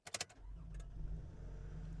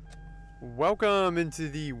Welcome into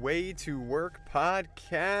the Way to Work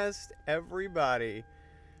podcast, everybody.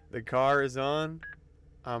 The car is on,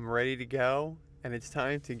 I'm ready to go, and it's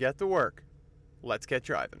time to get to work. Let's get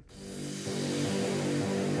driving.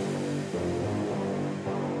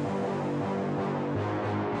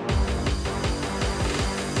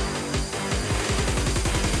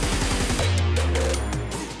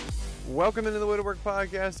 Welcome into the Way to Work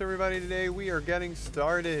podcast, everybody. Today we are getting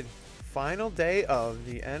started. Final day of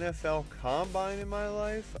the NFL Combine in my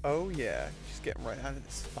life. Oh yeah, just getting right out of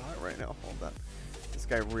the spot right now. Hold up, this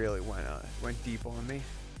guy really went deep on me.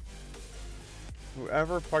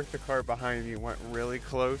 Whoever parked the car behind me went really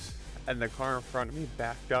close, and the car in front of me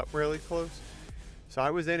backed up really close. So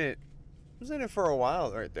I was in it for a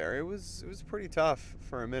while right there. It was pretty tough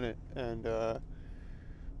for a minute, and had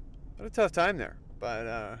a tough time there.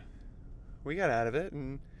 But we got out of it,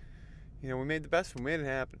 and we made the best. We made it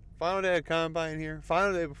happen. Final day of Combine here.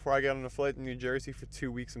 Final day before I got on a flight to New Jersey for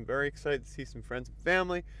 2 weeks. I'm very excited to see some friends and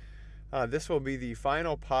family. This will be the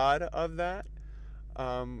final pod of that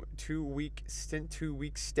 2 week stint, 2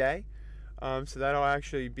 week stay. So that'll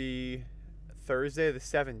actually be Thursday the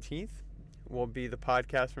 17th will be the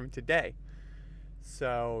podcast from today.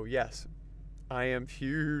 So yes, I am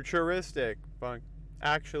futuristic, but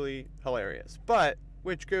actually hilarious. But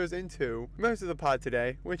which goes into most of the pod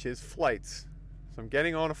today, which is flights. So I'm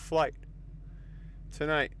getting on a flight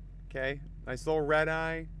tonight, okay? Nice little red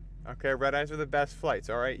eye. Okay, red eyes are the best flights,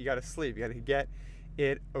 all right? You got to sleep. You got to get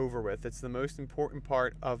it over with. It's the most important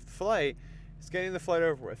part of the flight, is getting the flight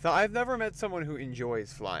over with. Now, I've never met someone who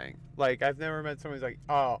enjoys flying. Like, I've never met someone who's like,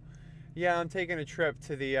 oh, yeah, I'm taking a trip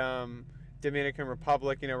to the Dominican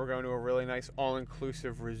Republic. We're going to a really nice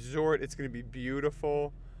all-inclusive resort. It's going to be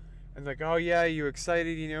beautiful. And like, oh yeah, you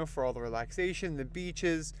excited, for all the relaxation, the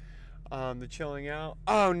beaches, the chilling out?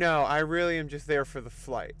 Oh no, I really am just there for the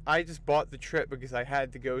flight. I just bought the trip because I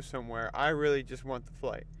had to go somewhere. I really just want the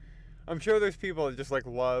flight. I'm sure there's people that just like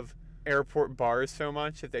love airport bars so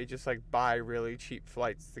much that they just like buy really cheap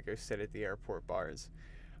flights to go sit at the airport bars.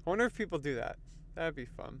 I wonder if people do that. That'd be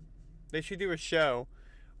fun. They should do a show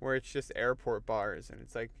where it's just airport bars, and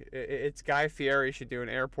it's like, it's Guy Fieri should do an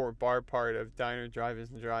airport bar part of Diner, Drive-Ins,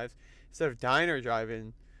 and Drives. Instead of Diner,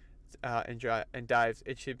 Drive-In, and Dives,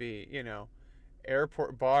 it should be,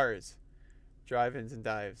 airport bars, drive-ins, and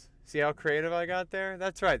dives. See how creative I got there?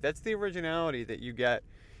 That's right. That's the originality that you get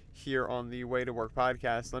here on the Way to Work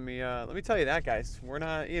podcast. Let me tell you that, guys. We're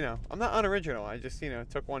not, I'm not unoriginal. I just,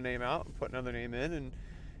 took one name out and put another name in, and,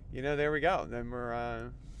 there we go. Then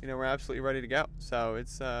we're absolutely ready to go. So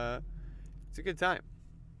it's a good time.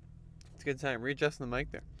 It's a good time. Readjusting the mic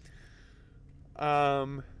there.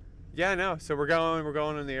 Yeah, no. So we're going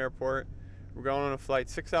on the airport. We're going on a flight,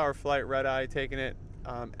 6-hour flight, red eye, taking it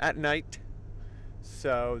at night.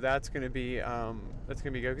 So that's gonna be good.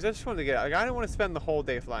 Because I just wanted to get. I don't want to spend the whole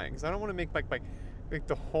day flying. Because I don't want to make make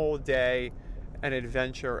the whole day an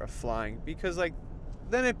adventure of flying. Because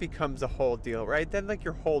then it becomes a whole deal, right? Then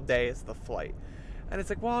your whole day is the flight. And it's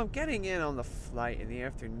like, well, I'm getting in on the flight in the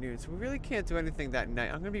afternoon, so we really can't do anything that night.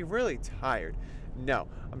 I'm going to be really tired. No,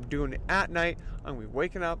 I'm doing it at night. I'm going to be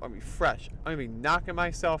waking up. I'm going to be fresh. I'm going to be knocking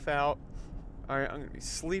myself out. All right, I'm going to be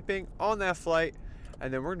sleeping on that flight,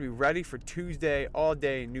 and then we're going to be ready for Tuesday all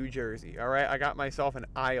day in New Jersey. All right, I got myself an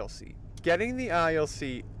aisle seat. Getting the aisle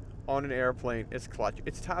seat on an airplane is clutch.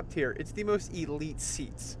 It's top tier. It's the most elite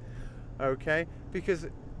seats, okay? Because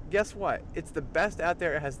guess what? It's the best out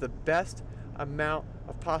there. It has the best amount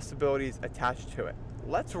of possibilities attached to it.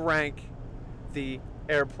 Let's rank the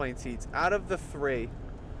airplane seats out of the three.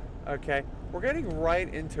 Okay, we're getting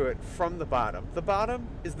right into it from the bottom. The bottom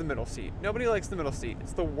is the middle seat. Nobody likes the middle seat.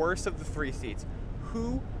 It's the worst of the three seats.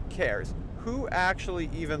 Who cares? Who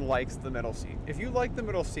actually even likes the middle seat? If you like the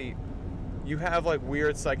middle seat, you have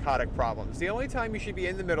weird psychotic problems. The only time you should be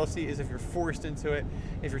in the middle seat is if you're forced into it,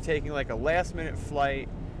 if you're taking a last minute flight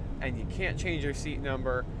and you can't change your seat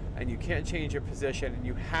number and you can't change your position and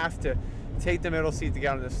you have to take the middle seat to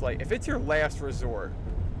get on this flight. If it's your last resort,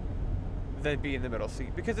 then be in the middle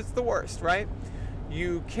seat, because it's the worst, right?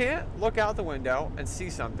 You can't look out the window and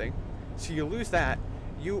see something, so you lose that.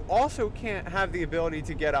 You also can't have the ability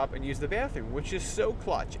to get up and use the bathroom, which is so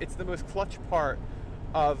clutch. It's the most clutch part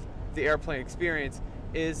of the airplane experience,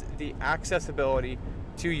 is the accessibility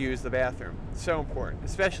to use the bathroom. So important,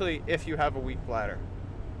 especially if you have a weak bladder.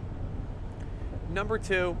 Number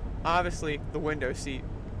two, obviously the window seat,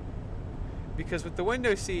 because with the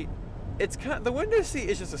window seat, the window seat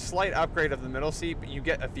is just a slight upgrade of the middle seat, but you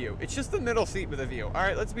get a view. It's just the middle seat with a view. All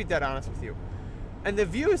right, let's be dead honest with you. And the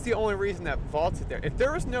view is the only reason that vaults it there. If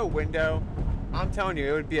there was no window, I'm telling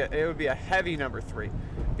you, it would be a heavy number three,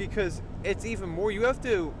 because it's even more, you have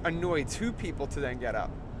to annoy two people to then get up.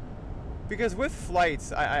 Because with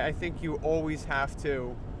flights, I think you always have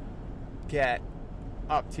to get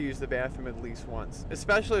up to use the bathroom at least once,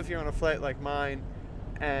 especially if you're on a flight like mine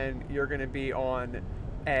and you're going to be on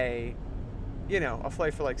a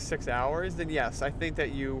flight for like 6 hours. Then yes, I think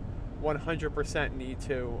that you 100% need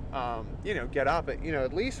to get up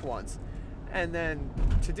at least once. And then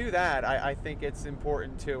to do that, I think it's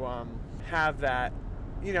important to have that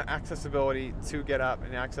accessibility to get up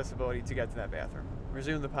and accessibility to get to that bathroom.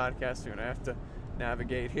 Resume the podcast soon. I have to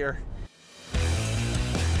navigate here.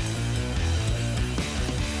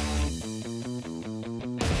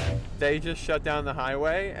 They just shut down the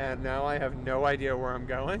highway, and now I have no idea where I'm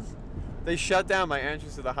going. They shut down my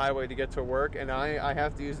entrance to the highway to get to work, and I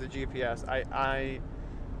have to use the GPS.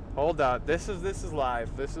 Hold up. This is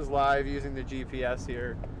live. This is live using the GPS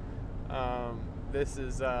here. I'm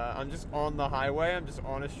just on the highway. I'm just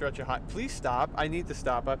on a stretch of highway. Please stop. I need to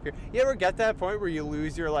stop up here. You ever get that point where you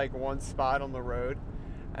lose your like one spot on the road,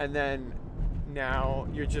 and then now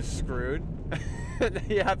you're just screwed?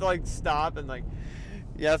 You have to like stop and like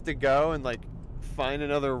you have to go and like find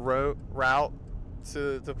another route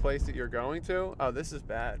to the place that you're going to. Oh, this is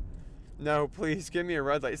bad. No, please give me a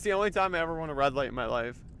red light. It's the only time I ever want a red light in my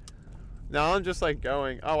life. Now I'm just like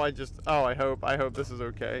going. I hope this is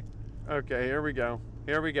okay. Okay, here we go.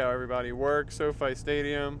 Here we go, everybody. Work, SoFi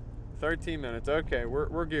Stadium, 13 minutes. Okay, we're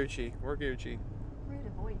Gucci. We're Gucci. Route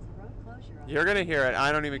avoids road closure. You're gonna hear it.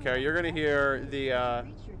 I don't even care. You're gonna hear the.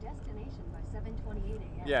 Reach your destination by 7:28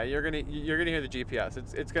 a.m. Yeah, you're gonna hear the GPS.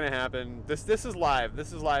 It's gonna happen. This is live.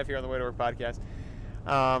 This is live here on the Way to Work podcast.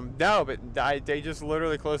 No, but they just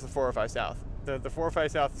literally closed the 405 South. The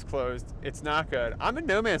 405 South is closed. It's not good. I'm in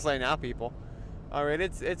no man's land now, people. All right,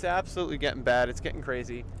 it's absolutely getting bad. It's getting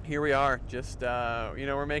crazy. Here we are, just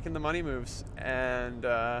we're making the money moves, and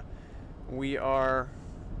we are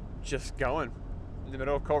just going in the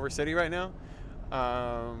middle of Culver City right now.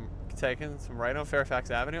 Taking some right on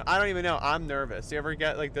Fairfax Avenue. I don't even know. I'm nervous. You ever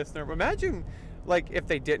get like this nervous? Imagine like if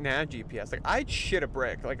they didn't have GPS. Like I'd shit a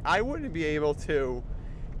brick. Like I wouldn't be able to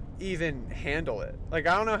even handle it. Like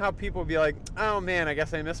I don't know how people would be like, oh man, I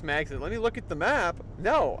guess I missed my exit. Let me look at the map.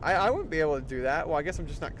 No, I wouldn't be able to do that. Well, I guess I'm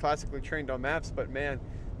just not classically trained on maps, but man,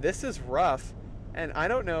 this is rough. And I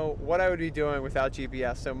don't know what I would be doing without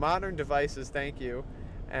GPS. So modern devices, thank you.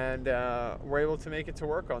 And we're able to make it to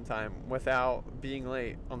work on time without being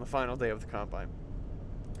late on the final day of the combine.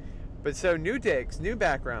 But so new digs, new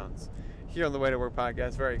backgrounds here on the Way to Work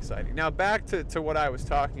podcast. Very exciting. Now back to what I was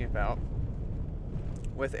talking about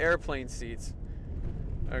with airplane seats.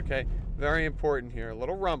 Okay, very important here. A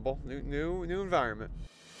little rumble, new environment.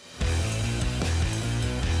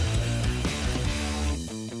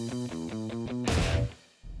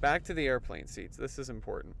 Back to the airplane seats. This is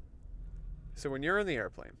important. So when you're in the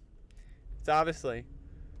airplane, it's obviously,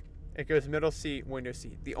 it goes middle seat, window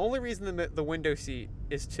seat. The only reason the window seat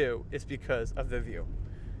is 2 is because of the view.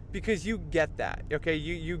 Because you get that, okay?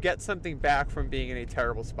 You get something back from being in a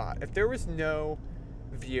terrible spot. If there was no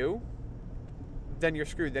view, then you're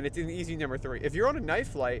screwed. Then it's an easy number 3. If you're on a night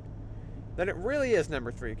flight, then it really is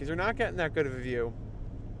number 3 because you're not getting that good of a view.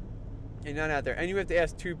 You're not out there. And you have to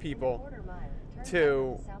ask 2 people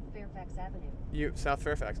to South Fairfax Avenue. South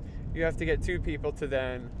Fairfax. You have to get 2 people to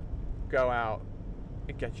then go out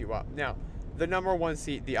and get you up. Now, the number 1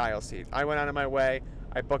 seat, the aisle seat. I went out of my way.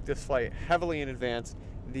 I booked this flight heavily in advance.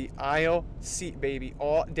 The aisle seat, baby,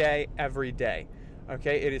 all day, every day.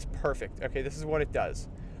 Okay, it is perfect. Okay, this is what it does.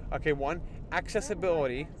 Okay, 1,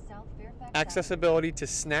 accessibility. Accessibility to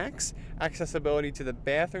snacks, accessibility to the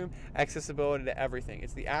bathroom, accessibility to everything.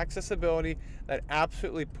 It's the accessibility that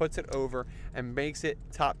absolutely puts it over and makes it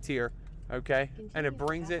top tier, okay? And it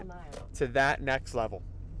brings it to that next level,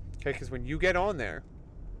 okay? Because when you get on there,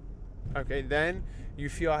 okay, then you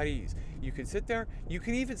feel at ease. You can sit there. You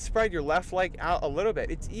can even spread your left leg out a little bit.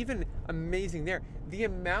 It's even amazing there. The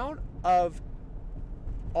amount of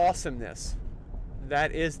awesomeness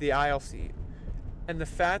that is the aisle seat, and the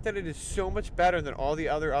fact that it is so much better than all the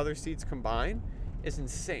other seats combined is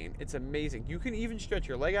insane. It's amazing. You can even stretch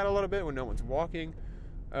your leg out a little bit when no one's walking.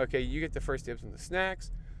 Okay, you get the first dibs on the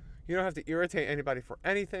snacks. You don't have to irritate anybody for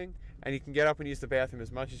anything, and you can get up and use the bathroom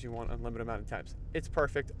as much as you want, unlimited amount of times. It's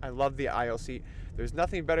perfect. I love the aisle seat. There's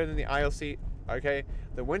nothing better than the aisle seat, okay?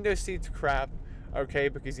 The window seat's crap, okay,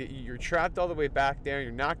 because you're trapped all the way back there.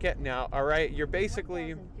 You're not getting out, all right? You're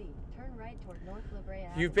basically...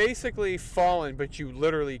 You've basically fallen, but you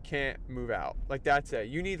literally can't move out. Like, that's it.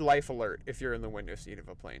 You need life alert if you're in the window seat of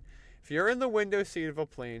a plane. If you're in the window seat of a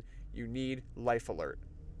plane, you need life alert.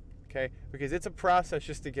 okay? Because it's a process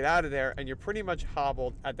just to get out of there, and you're pretty much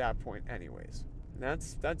hobbled at that point anyways. And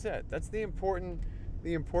that's it. That's the important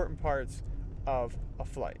parts of a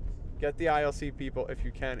flight. Get the aisle seat, people, if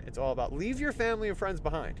you can. It's all about leave your family and friends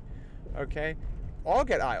behind, okay? All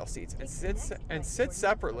get aisle seats and sit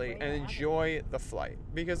separately and enjoy the flight.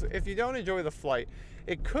 Because if you don't enjoy the flight,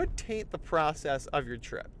 it could taint the process of your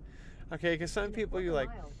trip, okay? Because some people you're like,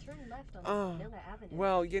 oh,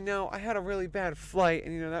 well, you know, I had a really bad flight,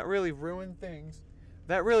 and you know that really ruined things.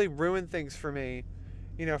 That really ruined things for me,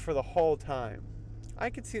 you know, for the whole time. I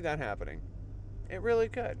could see that happening. It really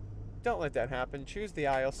could. Don't let that happen. Choose the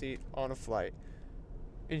aisle seat on a flight.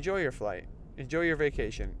 Enjoy your flight. Enjoy your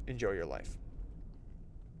vacation. Enjoy your life.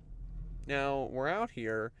 Now, we're out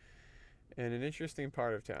here in an interesting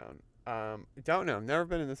part of town. Don't know. I've never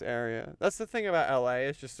been in this area. That's the thing about LA.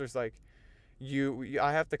 It's just there's like,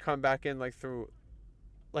 I have to come back in like through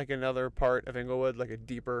like another part of Inglewood, like a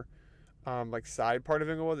deeper like side part of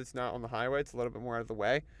Inglewood that's not on the highway. It's a little bit more out of the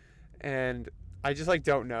way. And I just like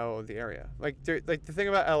don't know the area. Like the thing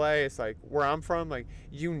about LA is like where I'm from, like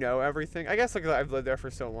you know everything. I guess like I've lived there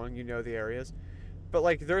for so long, you know the areas. But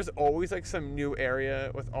like there's always like some new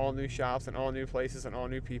area with all new shops and all new places and all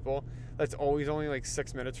new people that's always only like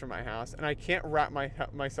 6 minutes from my house, and I can't wrap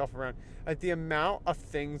myself around like the amount of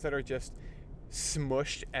things that are just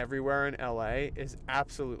smushed everywhere in LA is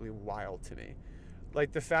absolutely wild to me.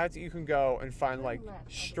 Like the fact that you can go and find like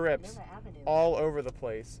strips all over the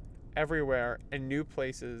place, everywhere, and new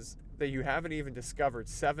places that you haven't even discovered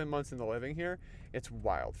 7 months into living here, it's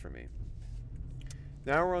wild for me.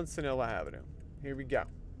 Now we're on Centinela Avenue. Here we go.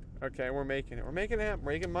 Okay, we're making it. We're making it happen.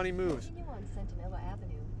 We're making money moves. Continue on Centinela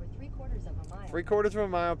Avenue for 3/4 of a mile. 3/4 of a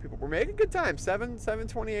mile, people. We're making good time.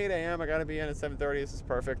 7:28 a.m. I gotta be in at 7:30. This is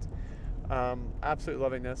perfect. Absolutely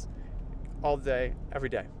loving this. All day, every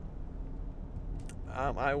day.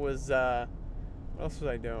 I was, what else was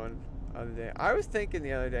I doing the other day? I was thinking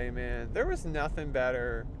the other day, man, there was nothing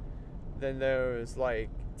better than those, like,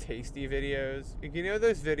 tasty videos. You know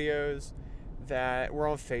those videos that were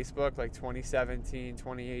on Facebook, like 2017,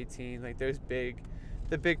 2018, like those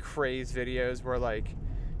the big craze videos where, like,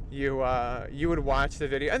 you would watch the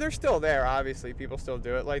video, and they're still there, obviously, people still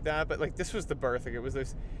do it like that, but, like, this was the birth, like, it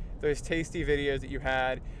was those tasty videos that you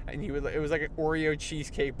had, and it was like Oreo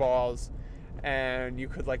cheesecake balls, and you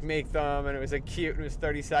could like make them, and it was like cute, and it was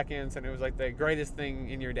 30 seconds, and it was like the greatest thing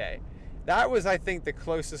in your day. That was, I think, the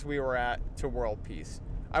closest we were at to world peace.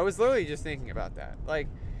 I was literally just thinking about that. Like,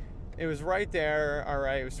 it was right there. All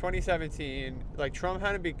right, it was 2017. Like, Trump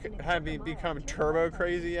hadn't become turbo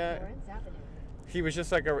crazy yet. He was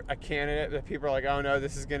just like a candidate that people are like, oh no,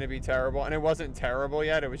 this is going to be terrible, and it wasn't terrible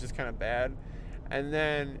yet. It was just kind of bad, and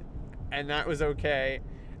that was okay.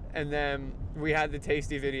 And then we had the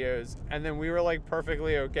tasty videos, and then we were like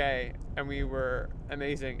perfectly okay, and we were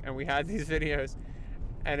amazing, and we had these videos,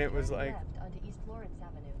 and it was like,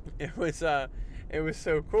 it was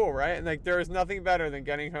so cool, right? And like there was nothing better than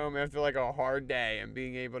getting home after like a hard day and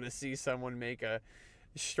being able to see someone make a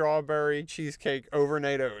strawberry cheesecake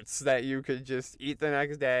overnight oats that you could just eat the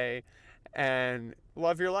next day and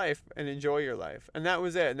love your life and enjoy your life. And that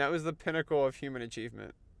was it. And that was the pinnacle of human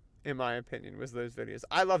achievement, in my opinion, was those videos.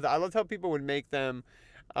 I loved that. I loved how people would make them,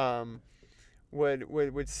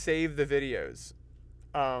 would save the videos,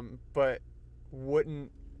 but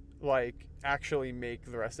wouldn't like actually make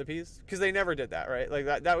the recipes, because they never did that, right? Like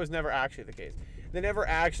that was never actually the case. They never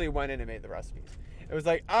actually went in and made the recipes. It was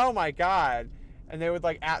like, oh my God. And they would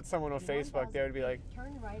like at someone on Facebook, they would be like,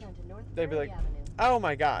 turn right onto North they'd be Prairie like, Avenue. oh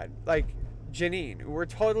my God, like, Janine, we're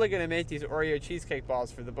totally gonna make these Oreo cheesecake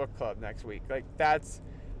balls for the book club next week. Like that's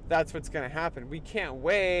what's gonna happen. We can't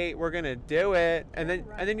wait. We're gonna do it, and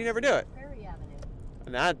then you never do it. Prairie Avenue.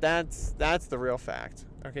 And that's the real fact.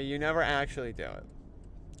 Okay, you never actually do it.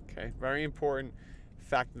 Okay, very important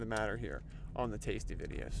fact of the matter here on the tasty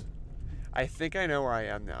videos. I think I know where I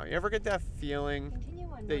am now. You ever get that feeling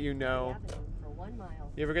Continue on that you North know? Prairie Avenue for 1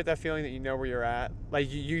 mile. You ever get that feeling that you know where you're at?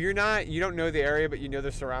 Like you don't know the area, but you know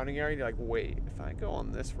the surrounding area. You're like, wait, if I go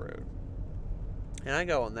on this road and I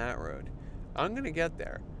go on that road, I'm gonna get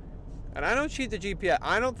there. And I don't cheat the GPS.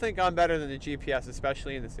 I don't think I'm better than the GPS,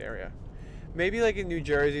 especially in this area. Maybe like in New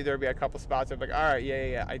Jersey, there'd be a couple spots. I'd be like, all right,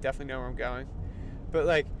 yeah, I definitely know where I'm going. But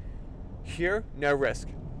like here, no risk.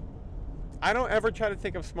 I don't ever try to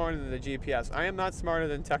think I'm smarter than the GPS. I am not smarter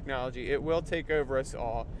than technology. It will take over us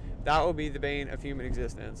all. That will be the bane of human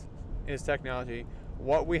existence, is technology.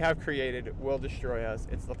 What we have created will destroy us.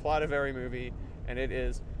 It's the plot of every movie, and it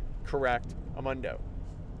is correct. Amundo.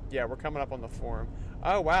 Yeah, we're coming up on the forum.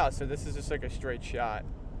 Oh, wow, so this is just like a straight shot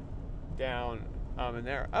down in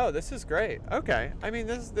there. Oh, this is great. Okay. I mean,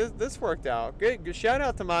 this worked out. Good. Shout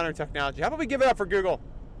out to modern technology. How about we give it up for Google?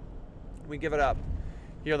 We give it up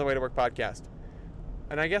here on the Way to Work podcast.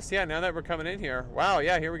 And I guess, yeah, now that we're coming in here, wow,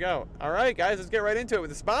 yeah, here we go. All right, guys, let's get right into it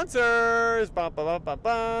with the sponsors. Bum, bum, bum, bum,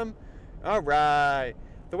 bum. All right.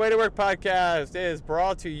 The Way to Work podcast is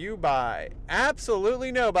brought to you by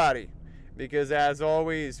absolutely nobody. Because, as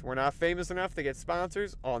always, we're not famous enough to get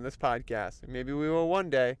sponsors on this podcast. Maybe we will one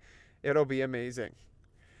day. It'll be amazing.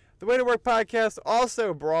 The Way to Work podcast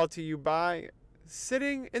also brought to you by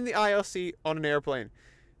sitting in the aisle seat on an airplane.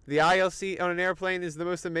 The aisle seat on an airplane is the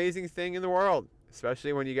most amazing thing in the world,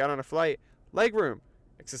 especially when you get on a flight. Legroom,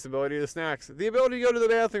 accessibility to snacks, the ability to go to the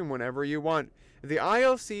bathroom whenever you want. The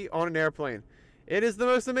aisle seat on an airplane. It is the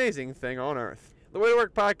most amazing thing on earth. The Way to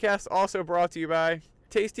Work podcast also brought to you by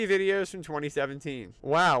Tasty Videos from 2017.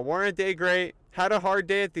 Wow, weren't they great? Had a hard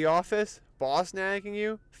day at the office? Boss nagging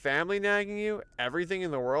you? Family nagging you? Everything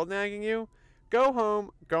in the world nagging you? Go home,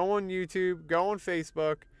 go on YouTube, go on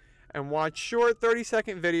Facebook, and watch short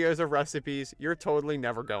 30-second videos of recipes you're totally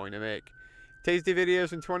never going to make. Tasty Videos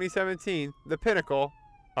from 2017, the pinnacle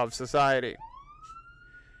of society.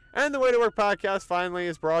 And the Way to Work podcast finally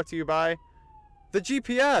is brought to you by the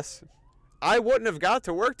GPS. I wouldn't have got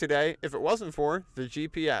to work today if it wasn't for the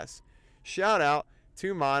GPS. Shout out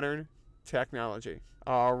to modern technology.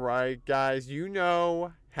 All right, guys, you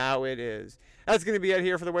know how it is. That's going to be it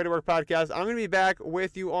here for the Way to Work podcast. I'm going to be back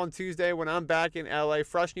with you on Tuesday when I'm back in LA.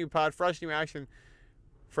 Fresh new pod, fresh new action,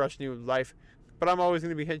 fresh new life. But I'm always going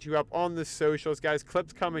to be hitting you up on the socials, guys.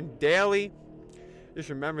 Clips coming daily. Just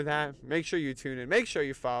remember that. Make sure you tune in. Make sure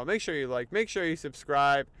you follow. Make sure you like. Make sure you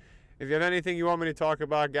subscribe. If you have anything you want me to talk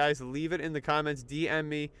about, guys, leave it in the comments. DM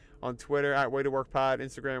me on Twitter at Way to Work Pod,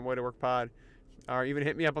 Instagram Way to Work Pod, or even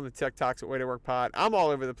hit me up on the TikToks at Way to Work Pod. I'm all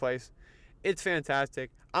over the place. It's fantastic.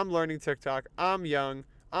 I'm learning TikTok. I'm young.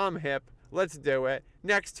 I'm hip. Let's do it.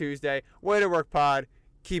 Next Tuesday, Way to Work Pod.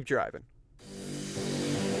 Keep driving.